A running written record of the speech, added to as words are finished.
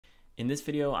In this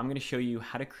video, I'm going to show you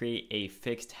how to create a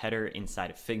fixed header inside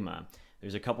of Figma.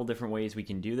 There's a couple different ways we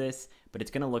can do this, but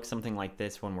it's going to look something like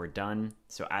this when we're done.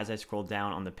 So as I scroll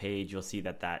down on the page, you'll see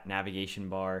that navigation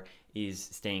bar is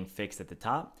staying fixed at the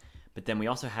top. But then we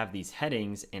also have these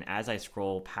headings, and as I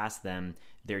scroll past them,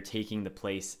 they're taking the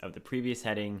place of the previous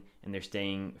heading, and they're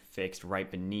staying fixed right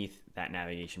beneath that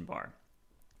navigation bar.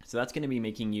 So that's going to be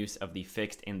making use of the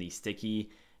fixed and the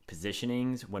sticky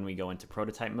positionings when we go into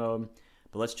prototype mode.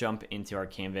 But let's jump into our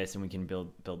canvas and we can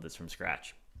build this from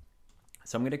scratch.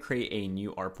 So I'm going to create a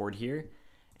new artboard here,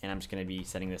 and I'm just going to be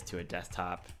setting this to a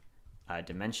desktop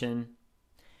dimension.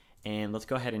 And let's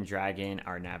go ahead and drag in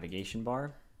our navigation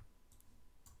bar.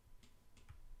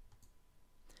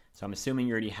 So I'm assuming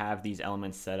you already have these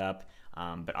elements set up,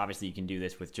 but obviously you can do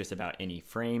this with just about any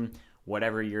frame.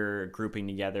 Whatever you're grouping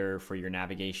together for your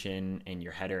navigation and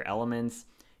your header elements,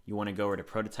 you want to go over to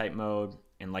prototype mode.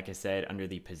 And like I said, under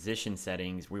the position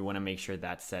settings, we want to make sure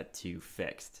that's set to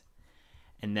fixed.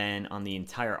 And then on the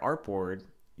entire artboard,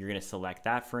 you're going to select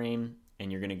that frame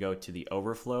and you're going to go to the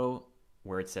overflow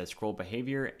where it says scroll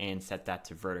behavior and set that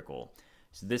to vertical.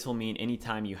 So this will mean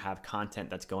anytime you have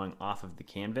content that's going off of the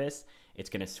canvas,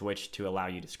 it's going to switch to allow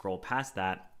you to scroll past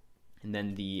that, and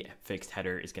then the fixed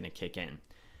header is going to kick in.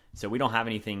 So we don't have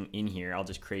anything in here. I'll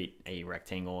just create a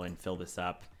rectangle and fill this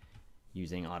up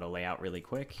using auto layout really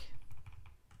quick.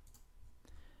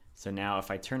 So now if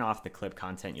I turn off the clip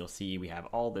content, you'll see we have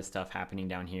all this stuff happening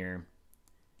down here.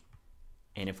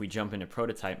 And if we jump into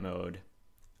prototype mode,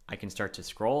 I can start to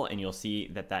scroll and you'll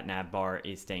see that nav bar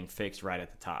is staying fixed right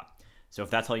at the top. So if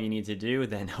that's all you need to do,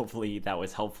 then hopefully that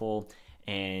was helpful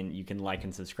and you can like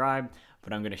and subscribe,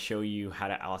 but I'm going to show you how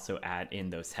to also add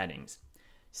in those headings.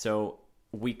 So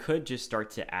we could just start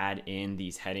to add in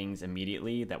these headings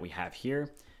immediately that we have here.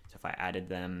 So if I added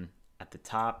them at the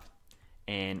top,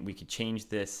 and we could change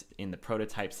this in the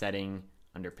prototype setting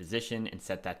under position and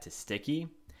set that to sticky.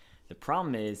 The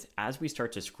problem is, as we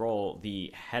start to scroll,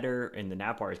 the header and the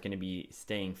nav bar is going to be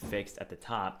staying fixed at the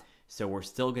top. So we're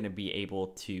still going to be able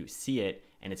to see it,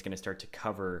 and it's going to start to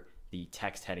cover the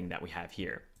text heading that we have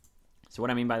here. So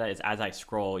what I mean by that is as I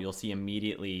scroll, you'll see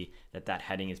immediately that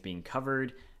heading is being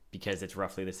covered because it's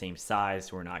roughly the same size,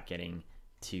 so we're not getting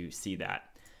to see that.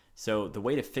 So the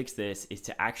way to fix this is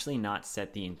to actually not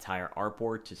set the entire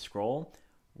artboard to scroll.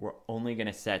 We're only going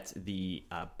to set the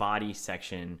body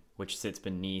section, which sits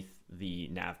beneath the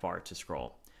nav bar, to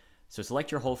scroll. So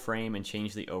select your whole frame and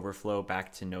change the overflow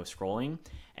back to no scrolling.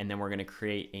 And then we're going to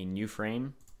create a new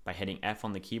frame by hitting F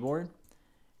on the keyboard.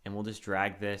 And we'll just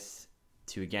drag this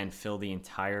to, again, fill the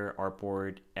entire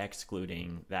artboard,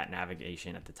 excluding that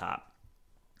navigation at the top.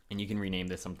 And you can rename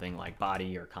this something like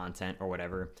body or content or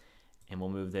whatever. And we'll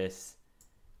move this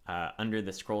under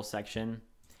the scroll section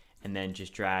and then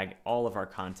just drag all of our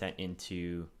content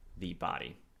into the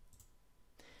body.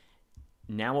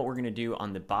 Now what we're going to do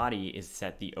on the body is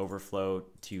set the overflow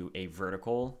to a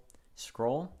vertical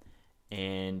scroll,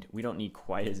 and we don't need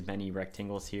quite as many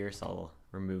rectangles here, so I'll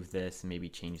remove this and maybe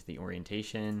change the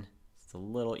orientation. It's a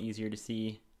little easier to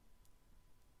see.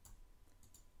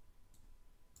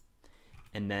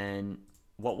 And then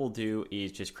what we'll do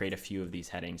is just create a few of these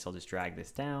headings. So I'll just drag this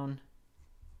down and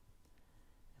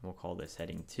we'll call this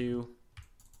heading 2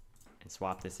 and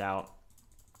swap this out.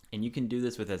 And you can do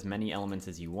this with as many elements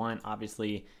as you want.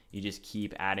 Obviously, you just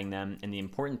keep adding them. And the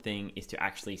important thing is to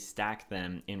actually stack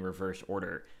them in reverse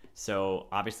order. So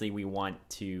obviously we want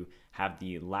to have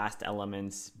the last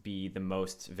elements be the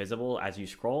most visible as you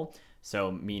scroll.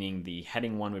 So meaning the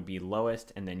heading 1 would be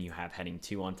lowest, and then you have heading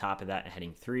 2 on top of that and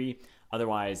heading 3.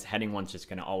 Otherwise, heading 1's just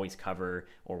going to always cover,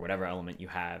 or whatever element you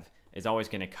have is always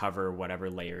going to cover whatever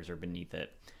layers are beneath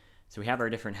it. So we have our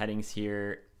different headings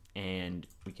here, and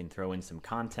we can throw in some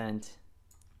content.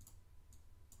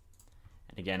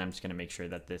 And again, I'm just going to make sure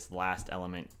that this last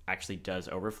element actually does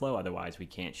overflow, otherwise we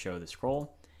can't show the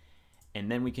scroll.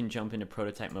 And then we can jump into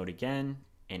prototype mode again,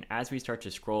 and as we start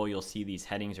to scroll, you'll see these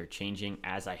headings are changing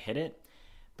as I hit it.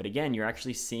 But again, you're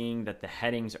actually seeing that the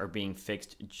headings are being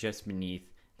fixed just beneath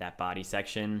that body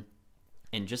section.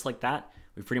 And just like that,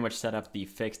 we've pretty much set up the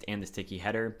fixed and the sticky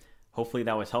header. Hopefully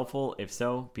that was helpful. If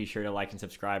so, be sure to like and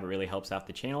subscribe. It really helps out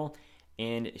the channel.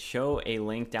 And show a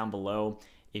link down below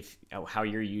if how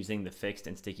you're using the fixed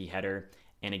and sticky header.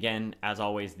 And again, as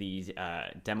always, the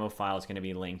demo file is going to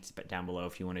be linked down below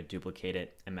if you want to duplicate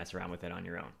it and mess around with it on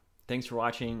your own. Thanks for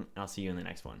watching. I'll see you in the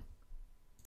next one.